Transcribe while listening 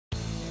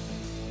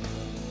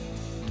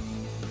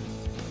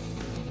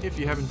If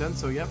you haven't done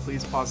so yet,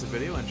 please pause the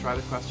video and try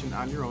the question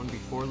on your own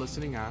before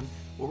listening on.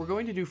 What we're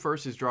going to do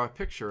first is draw a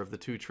picture of the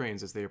two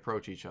trains as they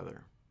approach each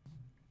other.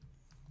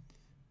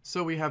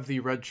 So we have the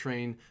red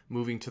train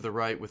moving to the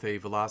right with a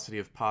velocity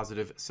of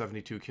positive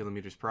 72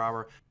 kilometers per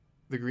hour.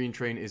 The green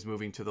train is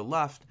moving to the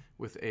left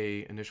with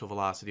an initial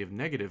velocity of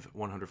negative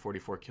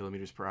 144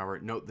 kilometers per hour.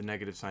 Note the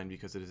negative sign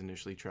because it is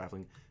initially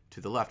traveling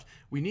to the left.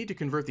 We need to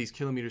convert these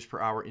kilometers per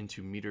hour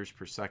into meters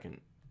per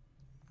second.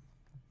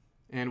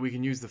 And we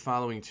can use the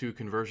following two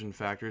conversion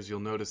factors. You'll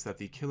notice that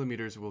the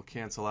kilometers will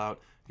cancel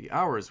out, the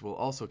hours will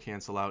also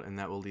cancel out, and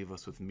that will leave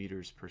us with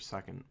meters per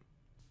second.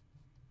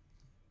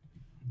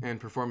 And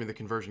performing the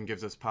conversion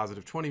gives us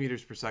positive 20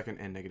 meters per second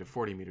and negative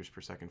 40 meters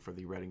per second for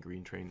the red and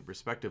green train,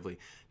 respectively.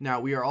 Now,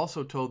 we are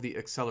also told the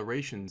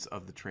accelerations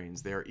of the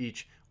trains. They are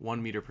each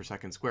 1 meter per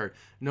second squared.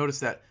 Notice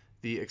that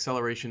the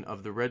acceleration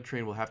of the red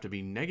train will have to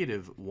be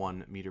negative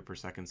 1 meter per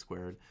second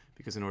squared,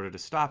 because in order to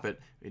stop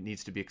it, it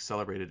needs to be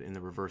accelerated in the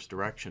reverse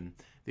direction.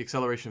 The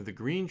acceleration of the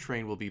green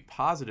train will be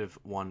positive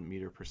 1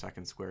 meter per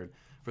second squared.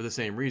 For the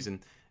same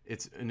reason,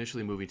 it's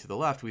initially moving to the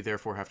left. We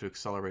therefore have to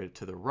accelerate it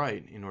to the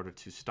right in order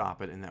to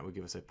stop it, and that would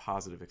give us a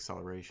positive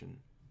acceleration.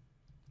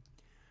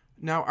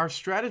 Now, our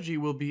strategy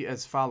will be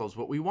as follows.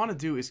 What we want to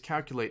do is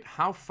calculate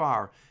how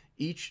far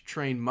each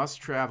train must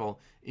travel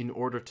in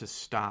order to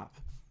stop.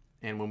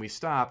 And when we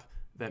stop,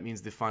 that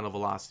means the final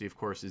velocity, of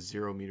course, is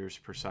 0 meters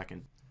per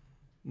second.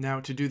 Now,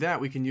 to do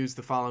that, we can use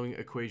the following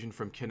equation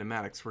from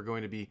kinematics. We're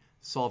going to be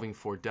solving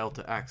for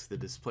delta x, the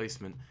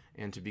displacement.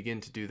 And to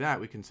begin to do that,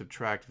 we can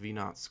subtract v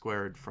naught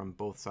squared from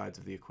both sides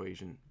of the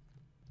equation.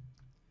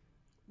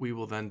 We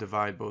will then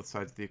divide both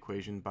sides of the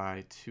equation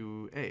by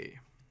 2a.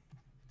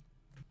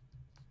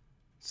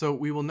 So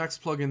we will next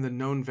plug in the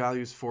known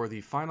values for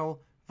the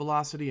final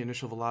velocity,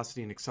 initial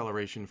velocity, and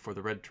acceleration for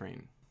the red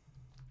train.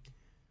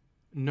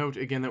 Note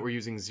again that we're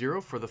using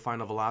 0 for the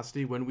final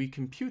velocity. When we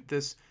compute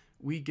this,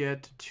 we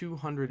get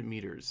 200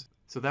 meters.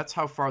 So that's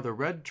how far the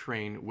red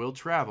train will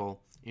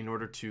travel in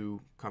order to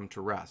come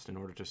to rest, in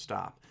order to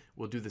stop.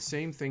 We'll do the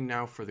same thing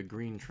now for the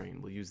green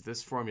train. We'll use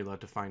this formula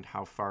to find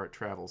how far it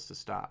travels to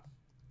stop.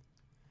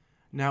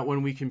 Now,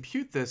 when we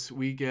compute this,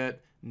 we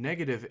get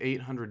negative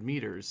 800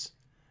 meters.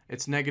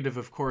 It's negative,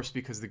 of course,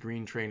 because the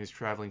green train is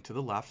traveling to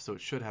the left, so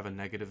it should have a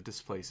negative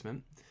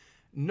displacement.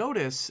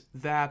 Notice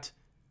that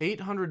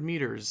 800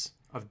 meters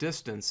of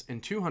distance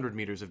and 200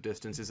 meters of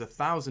distance is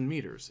 1,000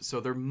 meters. So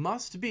there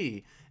must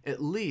be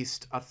at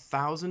least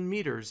 1,000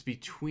 meters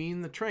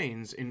between the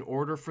trains in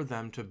order for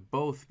them to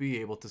both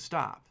be able to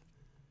stop.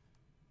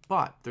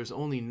 But there's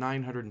only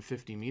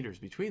 950 meters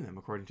between them,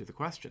 according to the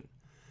question.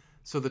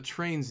 So the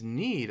trains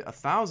need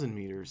 1,000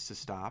 meters to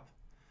stop,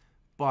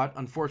 but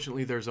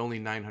unfortunately there's only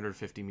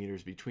 950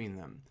 meters between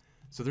them.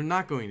 So they're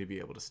not going to be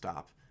able to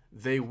stop.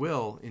 They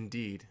will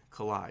indeed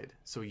collide.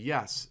 So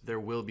yes,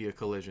 there will be a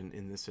collision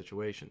in this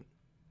situation.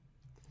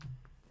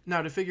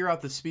 Now, to figure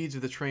out the speeds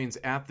of the trains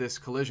at this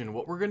collision,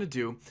 what we're going to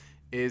do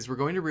is we're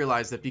going to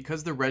realize that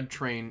because the red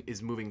train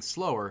is moving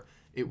slower,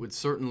 it would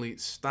certainly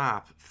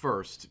stop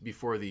first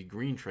before the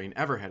green train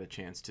ever had a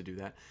chance to do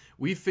that.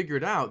 We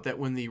figured out that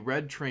when the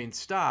red train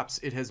stops,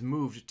 it has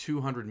moved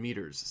 200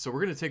 meters. So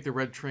we're going to take the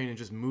red train and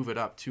just move it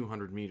up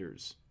 200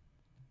 meters.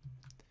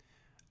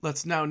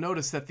 Let's now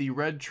notice that the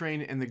red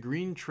train and the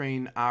green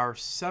train are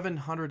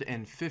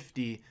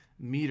 750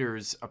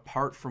 meters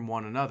apart from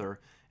one another.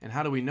 And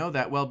how do we know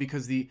that? Well,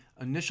 because the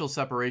initial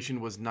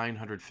separation was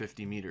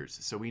 950 meters.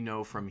 So we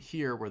know from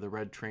here, where the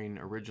red train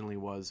originally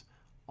was,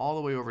 all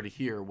the way over to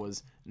here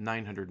was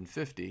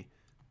 950.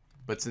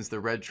 But since the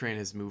red train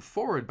has moved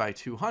forward by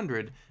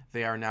 200,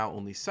 they are now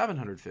only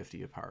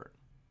 750 apart.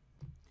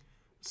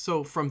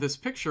 So from this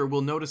picture,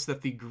 we'll notice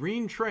that the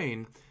green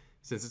train,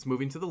 since it's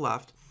moving to the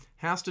left,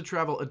 has to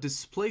travel a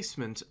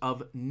displacement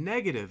of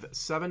negative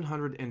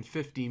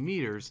 750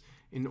 meters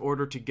in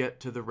order to get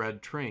to the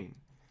red train.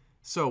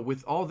 So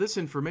with all this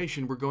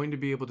information, we're going to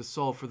be able to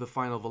solve for the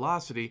final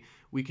velocity.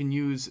 We can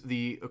use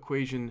the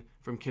equation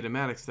from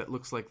kinematics that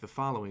looks like the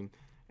following,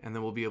 and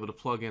then we'll be able to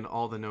plug in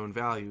all the known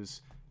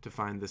values to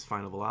find this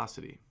final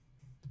velocity.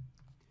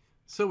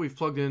 So we've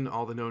plugged in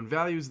all the known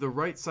values. The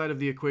right side of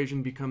the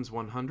equation becomes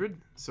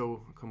 100.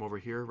 So I'll come over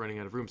here, running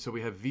out of room. So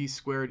we have v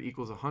squared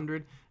equals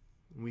 100.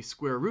 We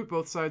square root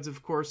both sides,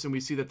 of course, and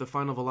we see that the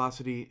final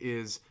velocity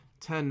is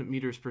 10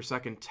 meters per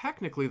second.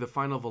 Technically, the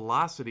final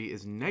velocity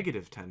is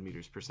negative 10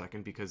 meters per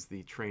second because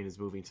the train is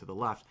moving to the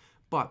left,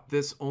 but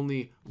this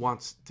only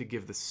wants to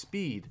give the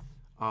speed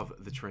of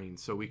the train,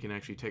 so we can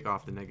actually take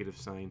off the negative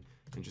sign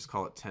and just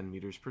call it 10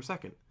 meters per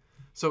second.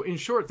 So in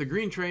short, the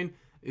green train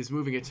is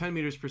moving at 10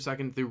 meters per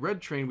second. The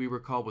red train, we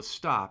recall, was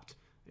stopped,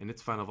 and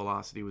its final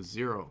velocity was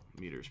 0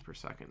 meters per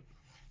second.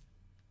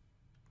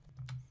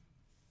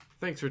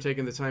 Thanks for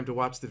taking the time to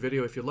watch the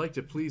video. If you liked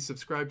it, please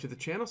subscribe to the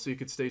channel so you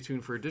could stay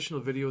tuned for additional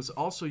videos.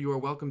 Also, you are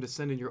welcome to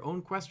send in your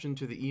own question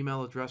to the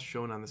email address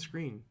shown on the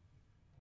screen.